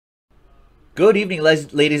Good evening,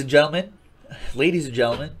 ladies and gentlemen. Ladies and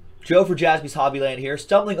gentlemen, Joe for Jaspys Hobbyland here,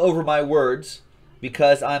 stumbling over my words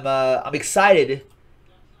because I'm excited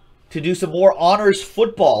to do some more honors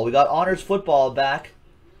football. We got honors football back,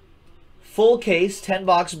 full case,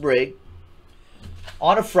 10-box break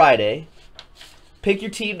on a Friday. Pick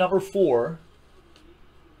your team number 4.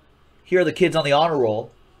 Here are the kids on the honor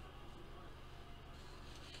roll.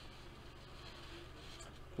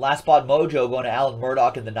 Last spot mojo going to Alan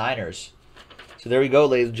Murdoch and the Niners. So there we go,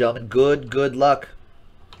 ladies and gentlemen. Good luck.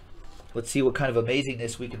 Let's see what kind of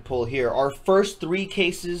amazingness we can pull here. Our first 3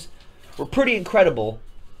 cases were pretty incredible.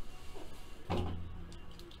 And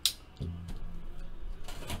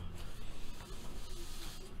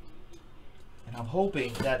I'm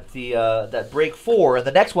hoping that the that break 4 and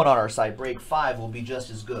the next one on our site, break 5, will be just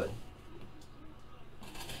as good.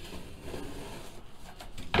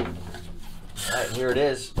 All right, here it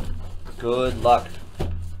is. Good luck.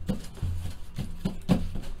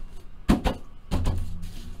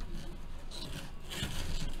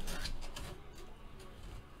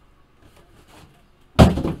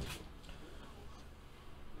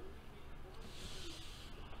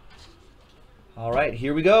 All right,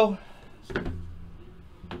 here we go. I'm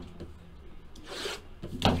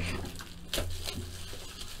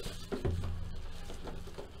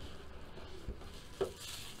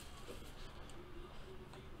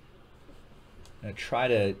going to try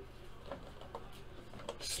to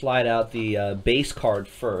slide out the base card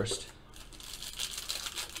first.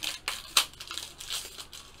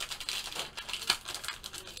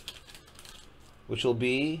 Which will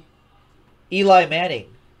be Eli Manning.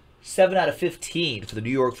 7 out of 15 for the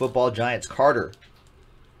New York Football Giants. Carter.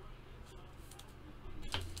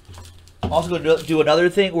 I'm also going to do another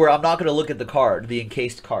thing where I'm not going to look at the card, the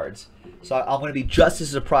encased cards. So I'm going to be just as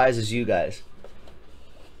surprised as you guys.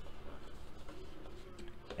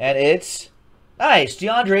 And it's nice.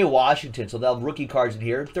 DeAndre Washington. So they'll have rookie cards in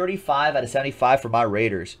here. 35 out of 75 for my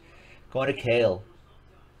Raiders. Going to Kale.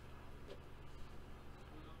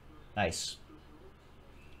 Nice.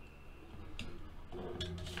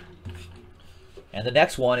 And the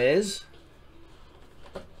next one is,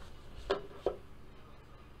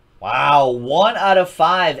 wow, 1 out of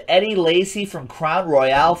 5, Eddie Lacy from Crown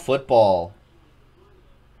Royale Football.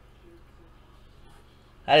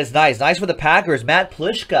 That is nice. Nice for the Packers. Matt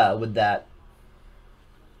Plishka with that.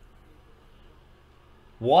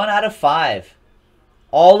 1 out of 5.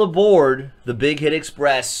 All aboard the Big Hit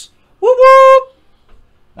Express. Whoop whoop!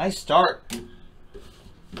 Nice start.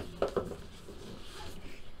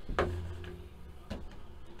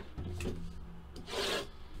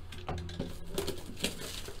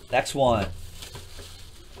 Next one.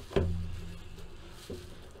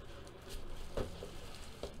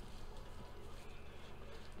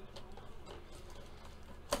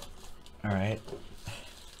 All right.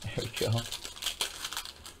 There we go.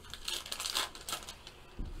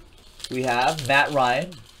 We have Matt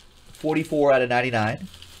Ryan, 44 out of 99.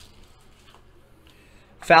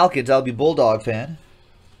 Falcons, I'll be Bulldog fan.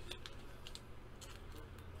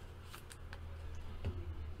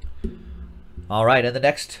 All right, and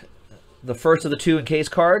the first of the 2 encased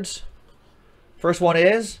cards. First one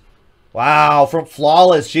is, wow, from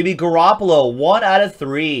Flawless, Jimmy Garoppolo, 1 out of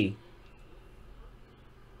 3.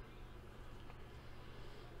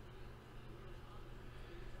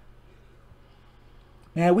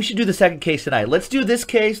 Man, we should do the second case tonight. Let's do this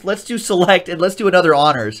case, let's do Select, and let's do another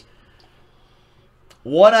Honors.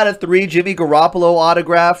 1 out of 3, Jimmy Garoppolo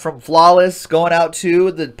autograph from Flawless, going out to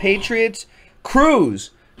the Patriots.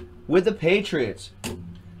 Cruz with the Patriots.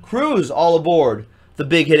 Cruz all aboard the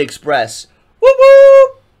Big Hit Express. Whoop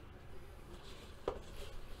whoop!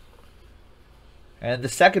 And the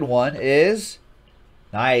second one is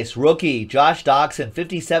nice. Rookie, Josh Doctson,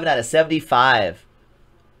 57 out of 75.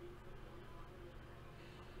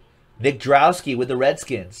 Nick Drowski with the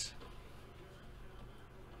Redskins.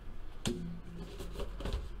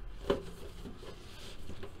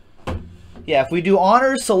 Yeah, if we do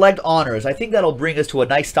Honors, Select Honors, I think that'll bring us to a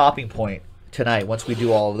nice stopping point tonight once we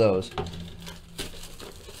do all of those.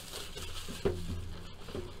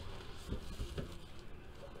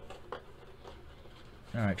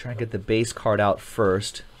 All right, try and get the base card out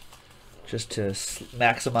first, just to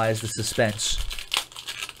maximize the suspense.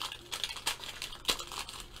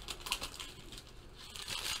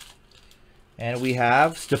 And we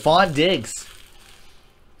have Stephon Diggs,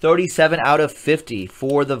 37 out of 50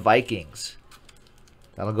 for the Vikings.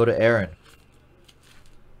 That'll go to Aaron.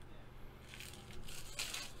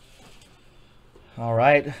 All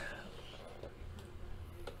right.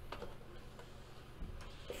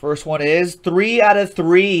 First one is 3 out of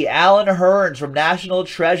 3. Alan Hearns from National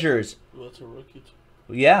Treasures. that's a rookie.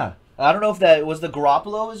 Yeah. I don't know if that was the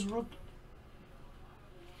Garoppolo is rookie.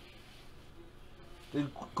 The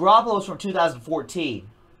Garoppolo's from 2014.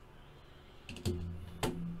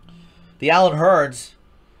 The Allen Hurns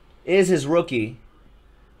is his rookie.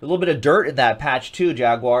 A little bit of dirt in that patch too,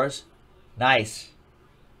 Jaguars. Nice.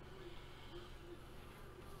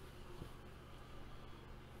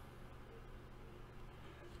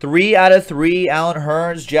 Three out of 3, Allen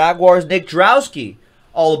Hurns, Jaguars, Nick Drowski,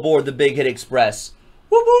 all aboard the Big Hit Express.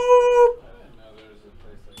 Whoop whoop! I didn't know there was a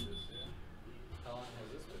place like this here. How long has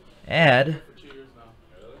this been? And For 2 years now.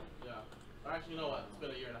 Really? Yeah. Actually, you know what? It's been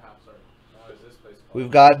a year and a half, sorry. What is this place called? we've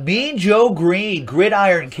got Mean Joe Green,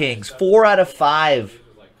 Gridiron Kings, 4 out of 5. These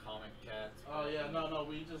was like comic cats. Oh, yeah. No.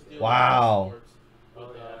 We just deal Wow. with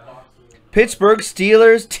sports. With boxes and... Pittsburgh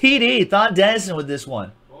Steelers, TD, Thon Dennison with this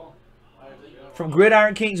one. Cool. From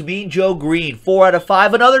Gridiron Kings, Mean Joe Green, 4 out of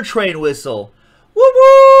 5. Another train whistle. Whoop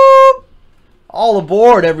whoop! All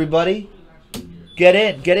aboard, everybody. Get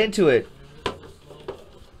into it.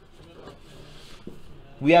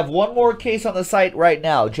 We have one more case on the site right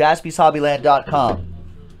now, JaspysHobbyland.com.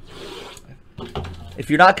 If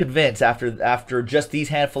you're not convinced after just these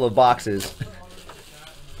handful of boxes,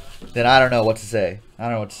 then I don't know what to say. I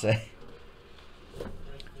don't know what to say.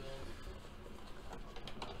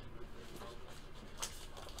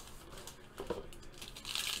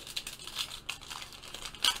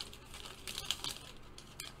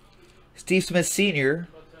 Steve Smith Sr.,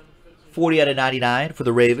 40 out of 99 for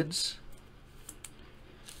the Ravens.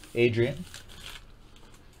 Adrian.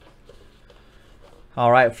 All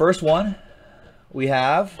right, first one. We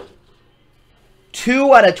have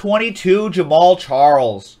 2 out of 22, Jamal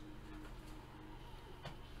Charles.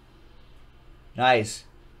 Nice.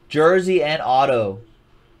 Jersey and auto.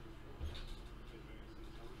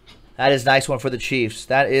 That is a nice one for the Chiefs.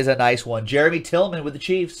 That is a nice one. Jeremy Tillman with the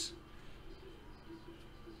Chiefs.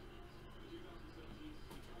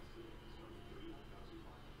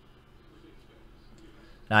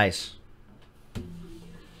 Nice.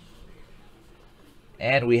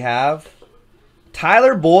 And we have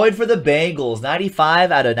Tyler Boyd for the Bengals.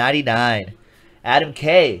 95 out of 99. Adam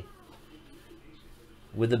K.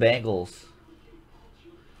 with the Bengals.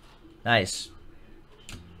 Nice.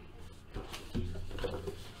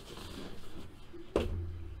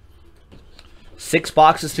 Six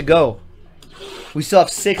boxes to go. We still have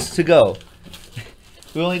 6 to go.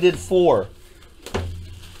 We only did 4.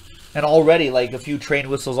 And already, like, a few train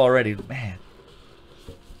whistles already. Man.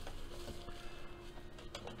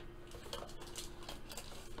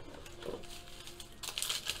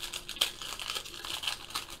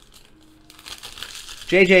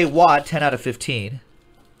 J.J. Watt, 10 out of 15.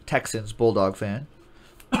 Texans, Bulldog fan.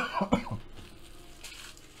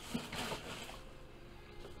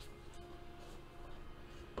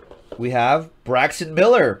 We have Braxton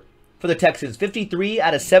Miller for the Texans. 53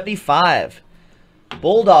 out of 75.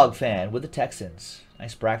 Bulldog fan with the Texans.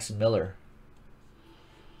 Nice Braxton Miller.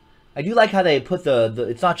 I do like how they put the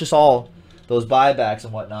it's not just all those buybacks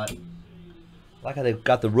and whatnot. I like how they've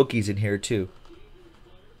got the rookies in here too.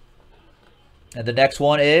 And the next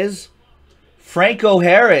one is Franco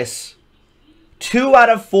Harris. 2 out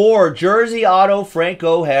of 4. Jersey auto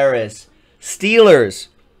Franco Harris. Steelers.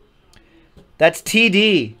 That's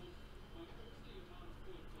TD.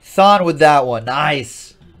 Thon with that one.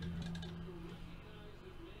 Nice.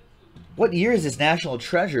 What year is this National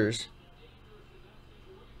Treasures?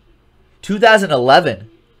 2011.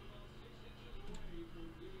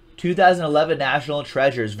 2011 National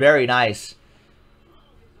Treasures. Very nice.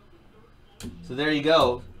 So there you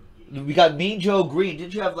go. We got Mean Joe Green.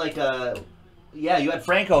 Did you have like a... Yeah, you had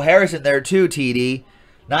Franco Harris in there too, TD.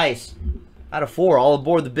 Nice. Out of 4. All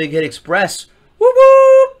aboard the Big Hit Express. Woo woo!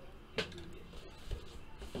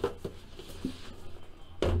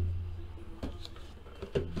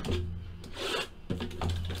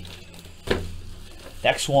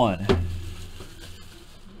 Next one.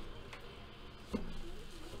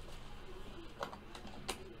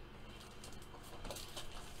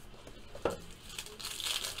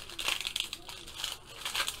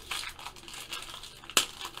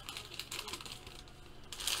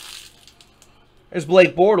 There's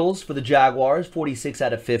Blake Bortles for the Jaguars, 46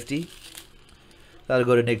 out of 50. That'll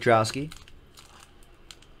go to Nick Drowski.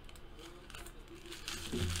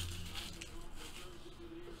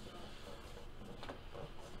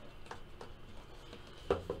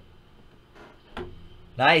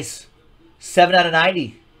 Nice. 7 out of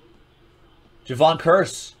 90. Javon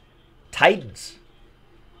Curse. Titans.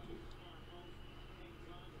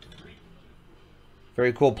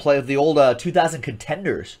 Very cool play of the old 2000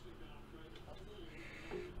 contenders.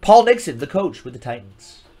 Paul Nixon, the coach with the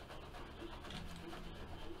Titans.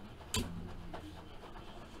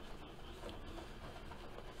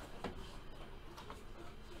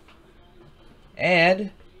 And,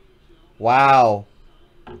 wow.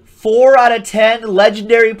 4 out of 10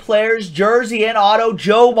 legendary players, jersey and auto,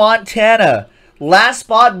 Joe Montana. Last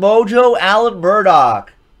spot mojo, Alan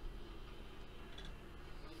Murdoch.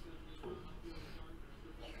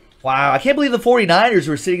 Wow, I can't believe the 49ers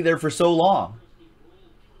were sitting there for so long.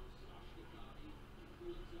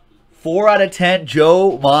 4 out of 10,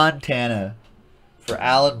 Joe Montana for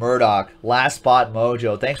Alan Murdoch. Last spot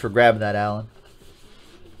mojo. Thanks for grabbing that, Alan.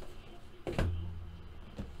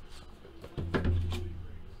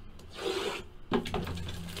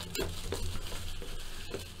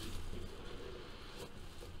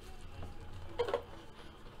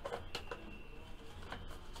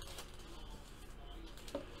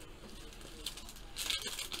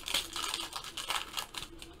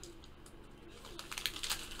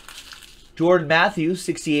 Jordan Matthews,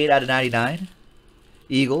 68 out of 99.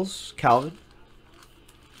 Eagles, Calvin.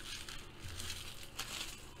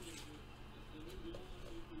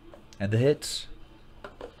 And the hits.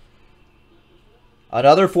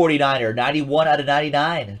 Another 49er, 91 out of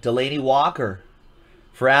 99. Delaney Walker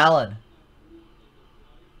for Allen.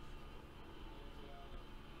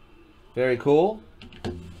 Very cool.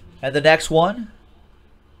 And the next one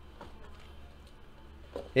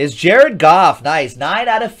is Jared Goff. Nice. 9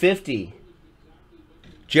 out of 50.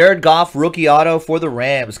 Jared Goff, rookie auto for the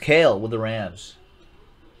Rams. Kale with the Rams.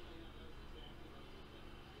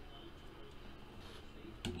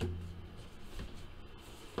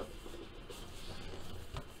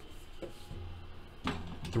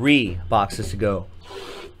 Three boxes to go.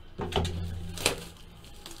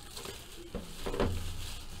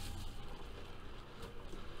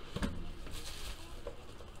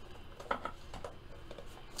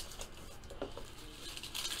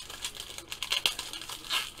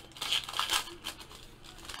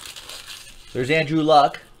 There's Andrew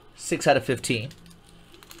Luck, 6 out of 15.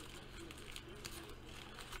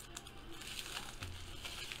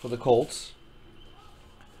 For the Colts.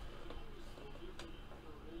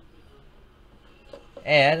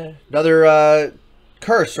 And another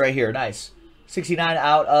Curse right here. Nice. 69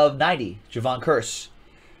 out of 90. Javon Curse.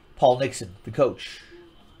 Paul Nixon, the coach.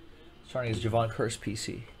 Starting as Javon Curse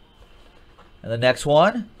PC. And the next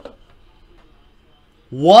one.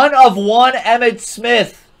 1 of 1 Emmitt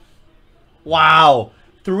Smith. Wow.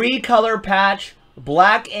 3-color patch.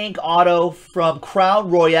 Black ink auto from Crown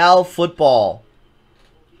Royale Football.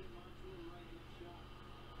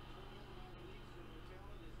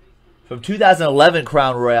 From 2011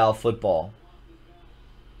 Crown Royale Football.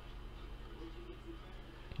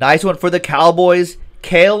 Nice one for the Cowboys.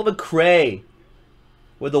 Cale McRae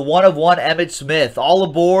with the 1 of 1 Emmitt Smith. All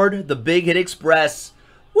aboard the Big Hit Express.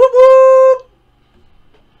 Whoop whoop!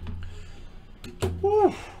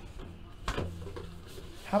 Woo.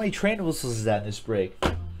 How many train whistles is that in this break?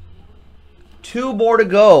 2 more to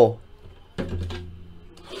go.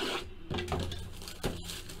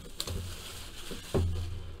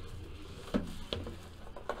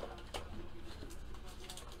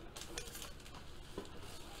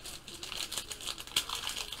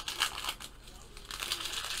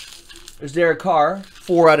 There's Derek Carr,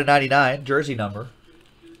 4 out of 99, jersey number.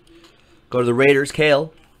 Go to the Raiders,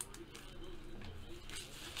 Kale.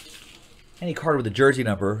 Any card with a jersey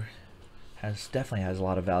number definitely has a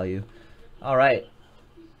lot of value. All right.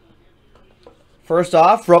 First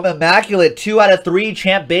off, from Immaculate, 2 out of 3,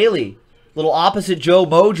 Champ Bailey. Little opposite Joe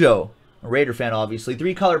Mojo. A Raider fan, obviously.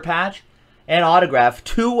 3-color patch and autograph,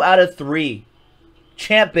 2 out of 3.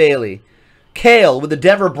 Champ Bailey. Kale with the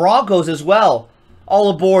Denver Broncos as well. All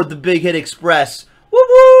aboard the Big Hit Express. Whoop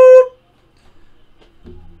whoop!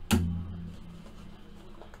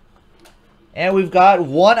 And we've got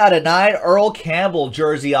 1 out of 9 Earl Campbell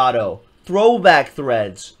jersey auto. Throwback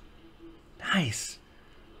threads. Nice.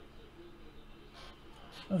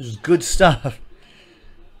 That was good stuff.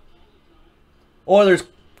 Oilers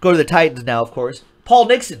go to the Titans now, of course. Paul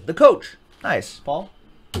Nixon, the coach. Nice, Paul.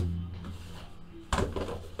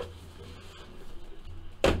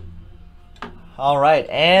 All right,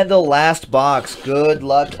 and the last box. Good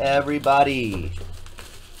luck, everybody.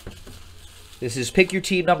 This is pick your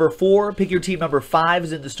team number 4. Pick your team number 5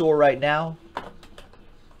 is in the store right now.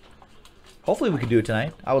 Hopefully we can do it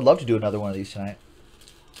tonight. I would love to do another one of these tonight.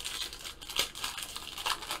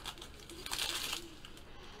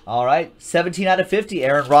 All right, 17 out of 50.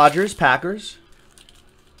 Aaron Rodgers, Packers.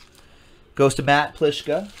 Goes to Matt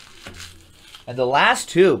Plishka. And the last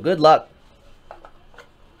 2, good luck.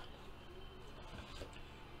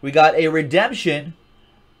 We got a redemption,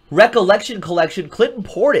 recollection collection, Clinton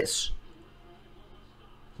Portis.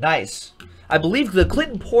 Nice. I believe the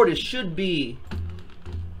Clinton Portis should be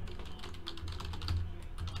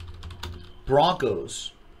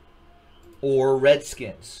Broncos or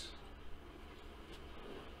Redskins.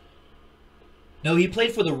 No, he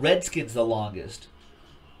played for the Redskins the longest.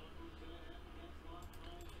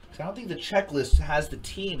 I don't think the checklist has the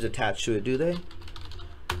teams attached to it, do they?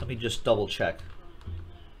 Let me just double check.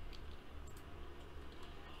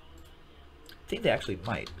 I think they actually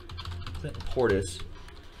might. Clinton Portis.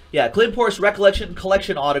 Yeah, Clinton Portis Recollection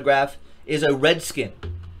Collection autograph is a Redskin.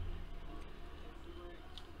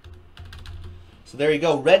 So there you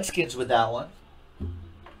go, Redskins with that one.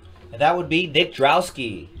 And that would be Nick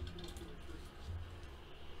Drowski.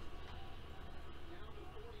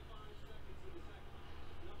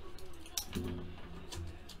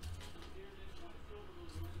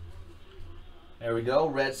 There we go,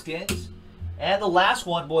 Redskins. And the last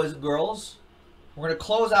one, boys and girls, we're going to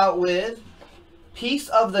close out with piece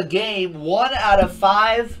of the game, 1 out of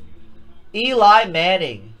 5, Eli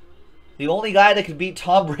Manning. The only guy that can beat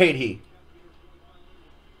Tom Brady.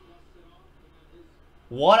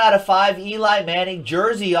 1 out of 5, Eli Manning,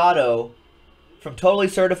 jersey auto from Totally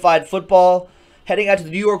Certified Football. Heading out to the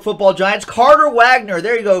New York Football Giants, Carter Wagner.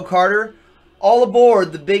 There you go, Carter. All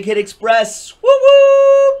aboard the Big Hit Express.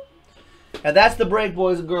 Woo-woo! And that's the break,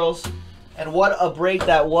 boys and girls. And what a break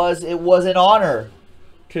that was. It was an honor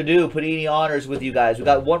to do Panini Honors with you guys. We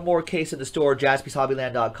got one more case in the store,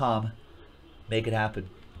 JaspysHobbyland.com. Make it happen.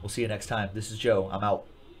 We'll see you next time. This is Joe. I'm out.